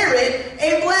inherit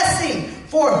a blessing.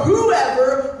 For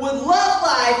whoever would love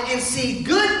life and see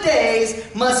good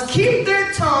days must keep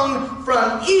their tongue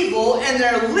from evil and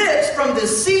their lips from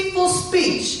deceitful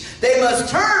speech. They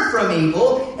must turn from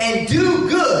evil and do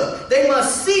good. They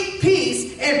must seek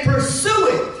peace and pursue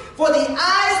it. For the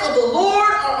eyes of the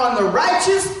Lord are on the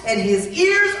righteous, and his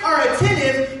ears are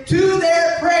attentive to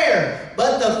their prayer.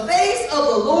 But the face of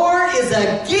the Lord is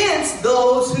against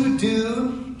those who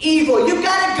do evil. You've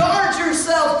got to guard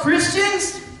yourself,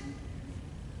 Christians.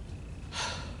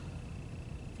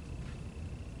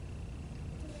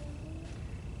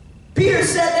 Peter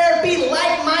said there, be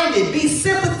like-minded, be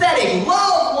sympathetic,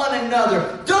 love one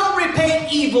another. Don't repay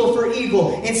evil for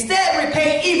evil. Instead,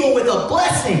 repay evil with a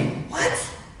blessing. What?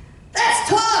 That's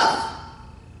tough.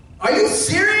 Are you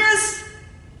serious?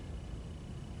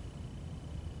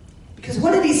 Because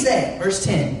what did he say? Verse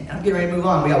 10. I'm getting ready to move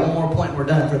on. We got one more point and we're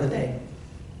done for the day.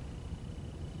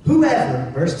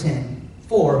 Whoever, verse 10,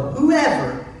 for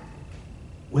whoever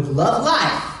would love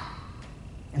life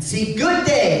and see good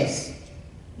days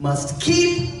must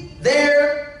keep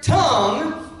their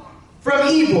tongue from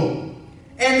evil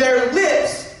and their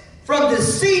lips from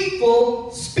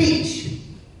deceitful speech.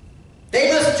 They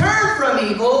must turn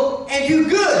from evil and do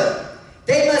good.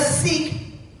 They must seek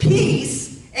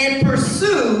peace and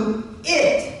pursue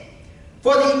it.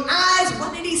 For the eyes,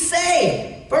 what did he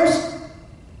say? Verse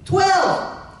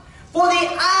 12. For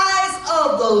the eyes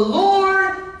of the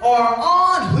Lord are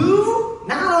on who?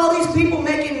 Not all these people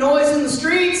making noise in the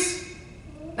streets.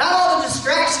 Not all the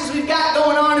distractions we've got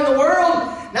going on in the world.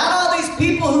 Not all these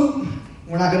people who...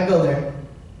 We're not going to go there.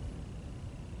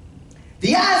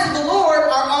 The eyes of the Lord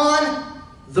are on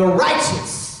the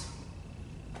righteous,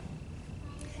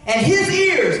 and his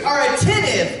ears are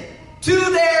attentive to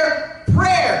their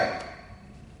prayer.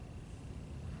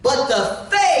 But the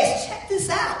face, check this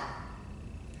out,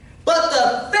 but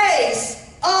the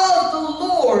face of the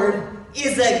Lord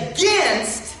is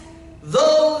against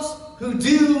those who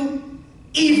do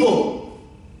evil.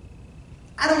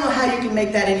 I don't know how you can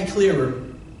make that any clearer.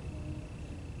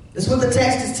 That's what the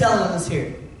text is telling us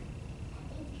here.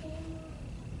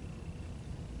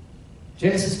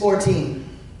 Genesis 14,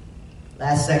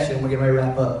 last section, we're getting ready to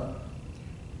wrap up.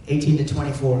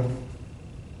 18-24.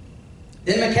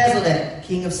 Then Melchizedek,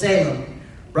 king of Salem,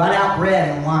 brought out bread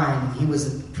and wine. He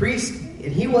was the priest,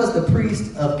 and he was the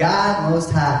priest of God Most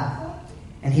High.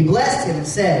 And he blessed him and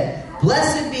said,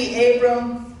 Blessed be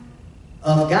Abram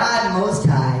of God Most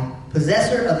High,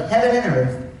 possessor of heaven and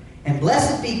earth, and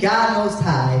blessed be God Most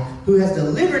High, who has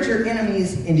delivered your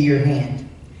enemies into your hand.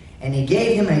 And he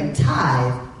gave him a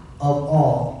tithe of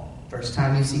all. First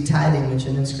time you see tithing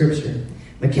mentioned in Scripture.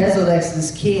 Melchizedek's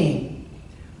this king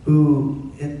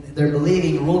who they're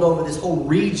believing ruled over this whole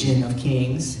region of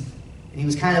kings, and he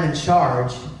was kind of in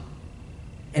charge.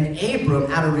 And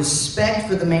Abram, out of respect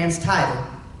for the man's title,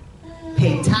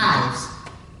 paid tithes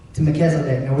to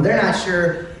Melchizedek. Now, they're not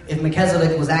sure if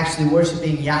Melchizedek was actually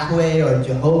worshiping Yahweh or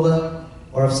Jehovah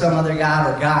or of some other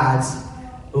god or gods.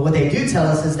 But what they do tell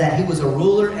us is that he was a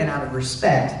ruler, and out of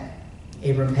respect,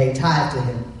 Abram paid tithe to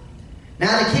him.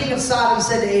 Now the king of Sodom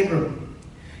said to Abram,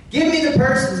 "Give me the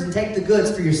persons and take the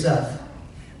goods for yourself."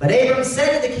 But Abram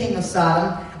said to the king of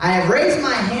Sodom, "I have raised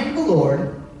my hand to the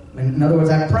Lord," in other words,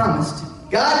 I promised,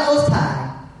 "God Most High,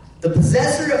 the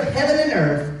possessor of heaven and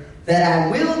earth, that I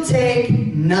will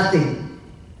take nothing,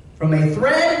 from a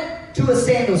thread to a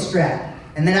sandal strap,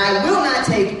 and that I will not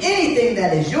take anything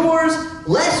that is yours,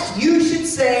 lest you should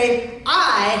say,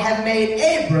 I have made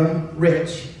Abram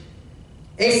rich,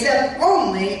 except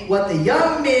only what the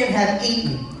young men have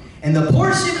eaten, and the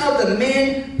portion of the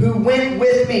men who went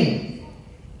with me,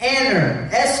 Aner,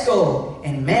 Eshcol,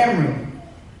 and Mamre.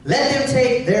 Let them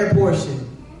take their portion."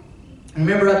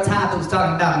 Remember up top it was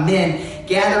talking about men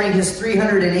gathering his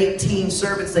 318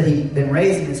 servants that he'd been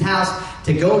raised in his house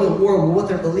to go to war. Well, what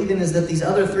they're believing is that these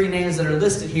other three names that are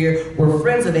listed here were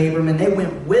friends of Abram, and they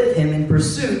went with him in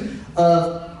pursuit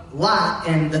of Lot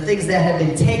and the things that had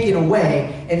been taken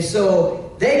away. And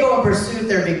so they go in pursuit,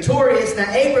 they're victorious.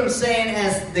 Now Abram's saying,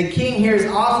 as the king here is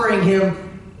offering him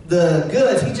the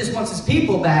goods, he just wants his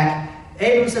people back.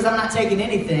 Abram says, "I'm not taking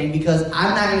anything, because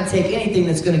I'm not going to take anything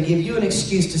that's going to give you an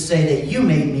excuse to say that you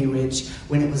made me rich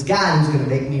when it was God who's going to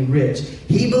make me rich."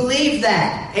 He believed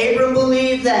that. Abram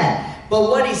believed that. But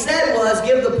what he said was,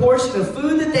 give the portion of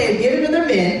food that they had given to their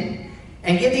men,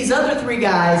 and give these other three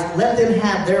guys, let them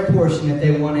have their portion if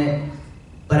they want it,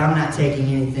 but I'm not taking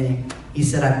anything. He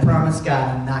said, "I promise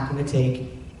God I'm not going to take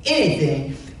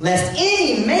anything, lest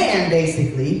any man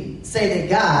basically say that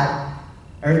God,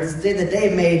 or say that they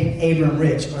made Abram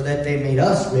rich, or that they made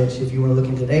us rich." If you want to look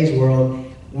in today's world,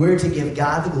 we're to give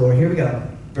God the glory. Here we go.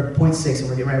 Point 6, and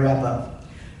we're getting ready to wrap up.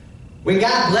 When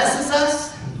God blesses us,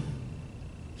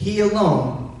 He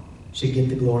alone should get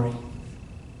the glory.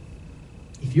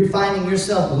 If you're finding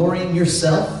yourself glorying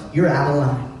yourself, you're out of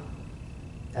line.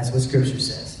 That's what Scripture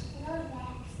says.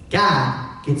 God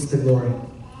gets the glory.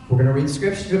 We're going to read the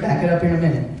Scripture to back it up in a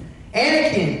minute.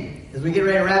 Anakin, as we get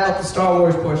ready to wrap up the Star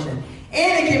Wars portion,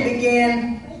 Anakin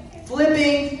began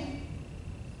flipping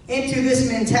into this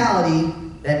mentality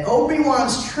that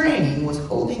Obi-Wan's training was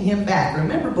holding him back.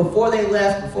 Remember, before they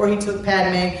left, before he took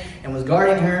Padme and was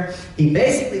guarding her, he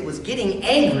basically was getting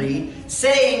angry,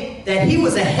 saying that he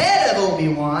was ahead of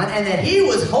Obi-Wan and that he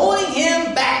was holding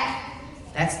him back.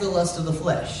 That's the lust of the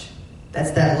flesh.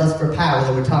 That's that lust for power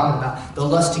that we're talking about. The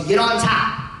lust to get on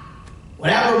top,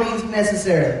 whatever means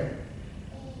necessary.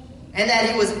 And that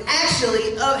he was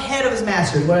actually ahead of his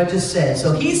master, is what I just said.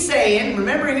 So he's saying,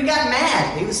 remember, he got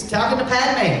mad. He was talking to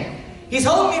Padme. He's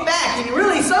holding me back, and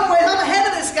really, in some ways, I'm ahead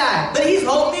of this guy. But he's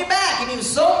holding me back, and he was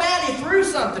so mad he threw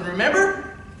something,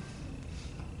 remember?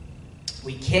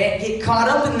 We can't get caught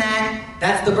up in that.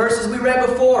 That's the verses we read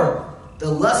before. The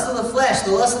lust of the flesh,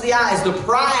 the lust of the eyes, the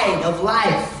pride of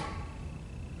life.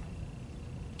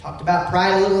 Talked about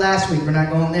pride a little last week. We're not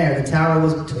going there. The tower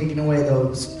was taken away, though.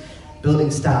 The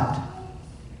building stopped.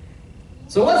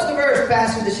 So what's the verse,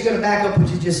 Pastor, that you're going to back up what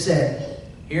you just said?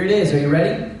 Here it is. Are you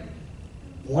ready?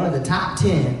 One of the top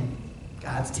 10.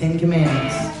 God's 10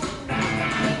 commandments.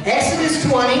 Exodus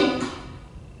 20,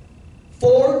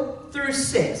 4 through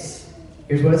 6.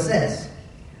 Here's what it says.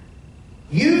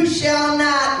 You shall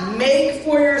not make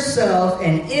for yourself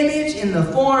an image in the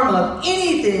form of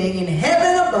anything in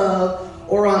heaven above,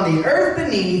 or on the earth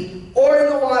beneath, or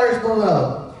in the waters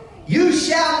below. You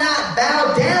shall not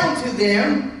bow down to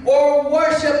them or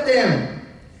worship them.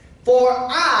 For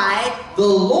I, the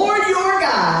Lord your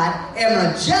God,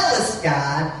 am a jealous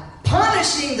God,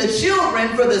 punishing the children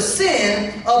for the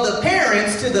sin of the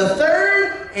parents to the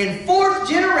 3rd and 4th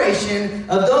generation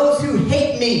of those who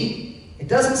hate me. It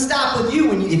doesn't stop with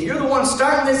you. If you're the one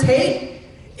starting this hate,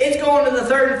 it's going to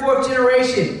the 3rd and 4th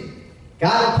generation.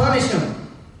 God will punish them.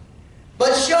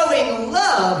 But showing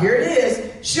love, here it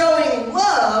is, showing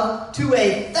love to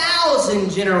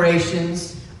 1,000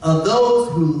 generations of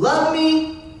those who love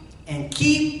me and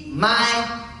keep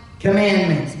my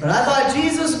commandments. But I thought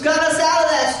Jesus got us out of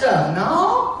that stuff.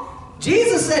 No.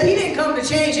 Jesus said he didn't come to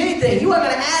change anything. He wasn't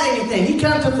going to add anything. He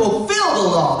came to fulfill the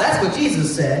law. That's what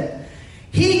Jesus said.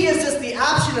 He gives us the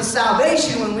option of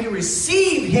salvation when we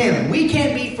receive him. We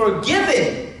can be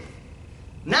forgiven.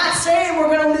 Not saying we're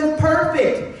going to live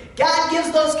perfect. God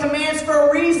gives those commands for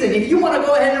a reason. If you want to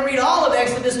go ahead and read all of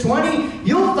Exodus 20,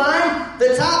 you'll find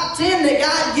the top 10 that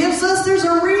God gives us. There's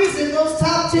a reason those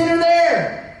top 10 are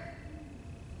there.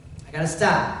 I got to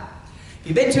stop. If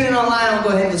you've been tuning online, I'll go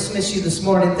ahead and dismiss you this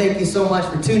morning. Thank you so much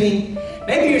for tuning.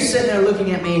 Maybe you're sitting there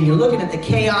looking at me and you're looking at the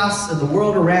chaos of the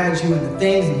world around you and the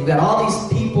things, and you've got all these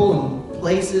people and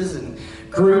places and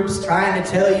groups trying to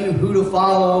tell you who to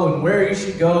follow and where you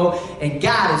should go, and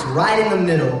God is right in the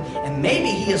middle. And maybe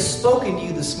He has spoken to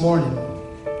you this morning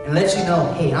and let you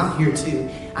know, hey, I'm here too.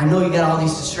 I know you got all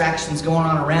these distractions going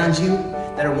on around you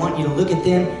that are wanting you to look at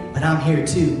them, but I'm here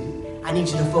too. I need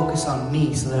you to focus on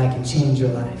me so that I can change your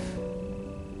life.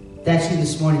 That's you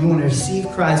this morning. You want to receive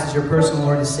Christ as your personal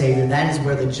Lord and Savior. That is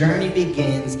where the journey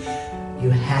begins.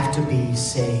 You have to be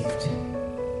saved.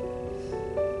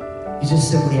 You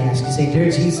just simply ask. You say, Dear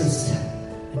Jesus,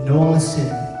 I know I'm a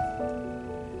sinner.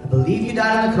 I believe you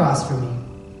died on the cross for me.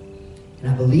 And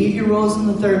I believe you rose on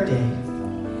the third day,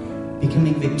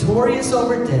 becoming victorious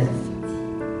over death,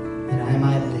 that I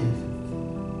might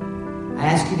live. I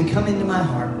ask you to come into my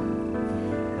heart,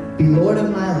 be Lord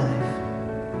of my life.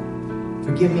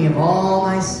 Forgive me of all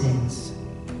my sins.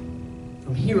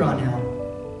 From here on out,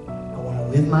 I want to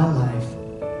live my life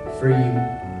for you.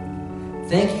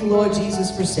 Thank you, Lord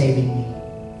Jesus, for saving me.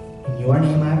 In your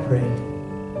name I pray.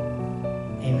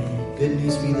 Amen. Good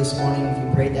news for you this morning. If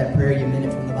you prayed that prayer, you meant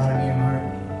it from the bottom of your heart.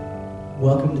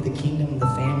 Welcome to the kingdom, the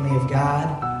family of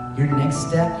God. Your next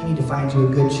step, you need to find you a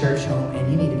good church home, and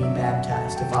you need to be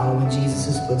baptized to follow in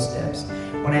Jesus' footsteps.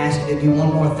 I want to ask you to do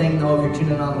one more thing, though, if you're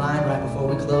tuning online right before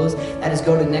we close. That is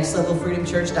go to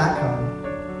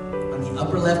nextlevelfreedomchurch.com. On the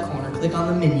upper left corner, click on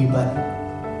the menu button.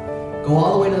 Go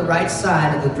all the way to the right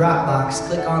side of the drop box.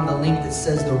 Click on the link that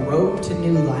says The Road to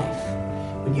New Life.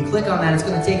 When you click on that, it's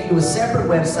going to take you to a separate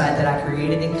website that I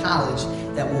created in college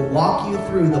that will walk you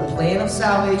through the plan of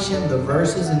salvation, the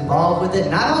verses involved with it.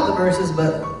 Not all the verses,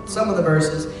 but some of the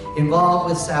verses involved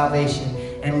with salvation.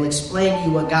 And will explain to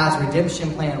you what God's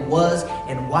redemption plan was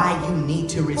and why you need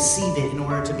to receive it in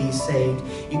order to be saved.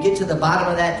 You get to the bottom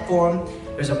of that form.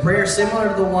 There's a prayer similar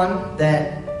to the one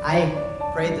that I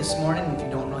prayed this morning. If you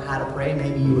don't know how to pray,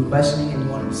 maybe you were questioning and you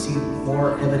wanted to see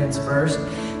more evidence first.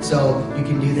 So you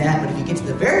can do that. But if you get to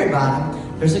the very bottom,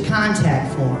 there's a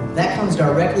contact form. That comes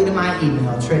directly to my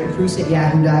email,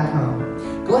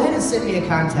 TrentonCruz@yahoo.com. Go ahead and send me a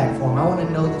contact form. I want to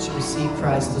know that you received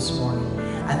Christ this morning.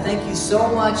 I thank you so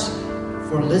much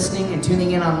for listening and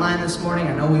tuning in online this morning.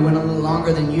 I know we went a little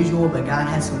longer than usual, but God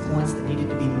had some points that needed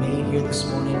to be made here this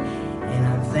morning, and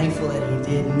I'm thankful that He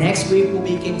did. Next week, we'll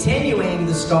be continuing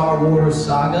the Star Wars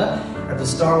saga, or the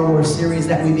Star Wars series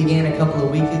that we began a couple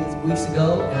of weeks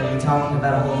ago, and we'll be talking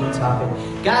about a whole new topic.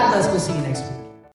 God bless. We'll see you next week.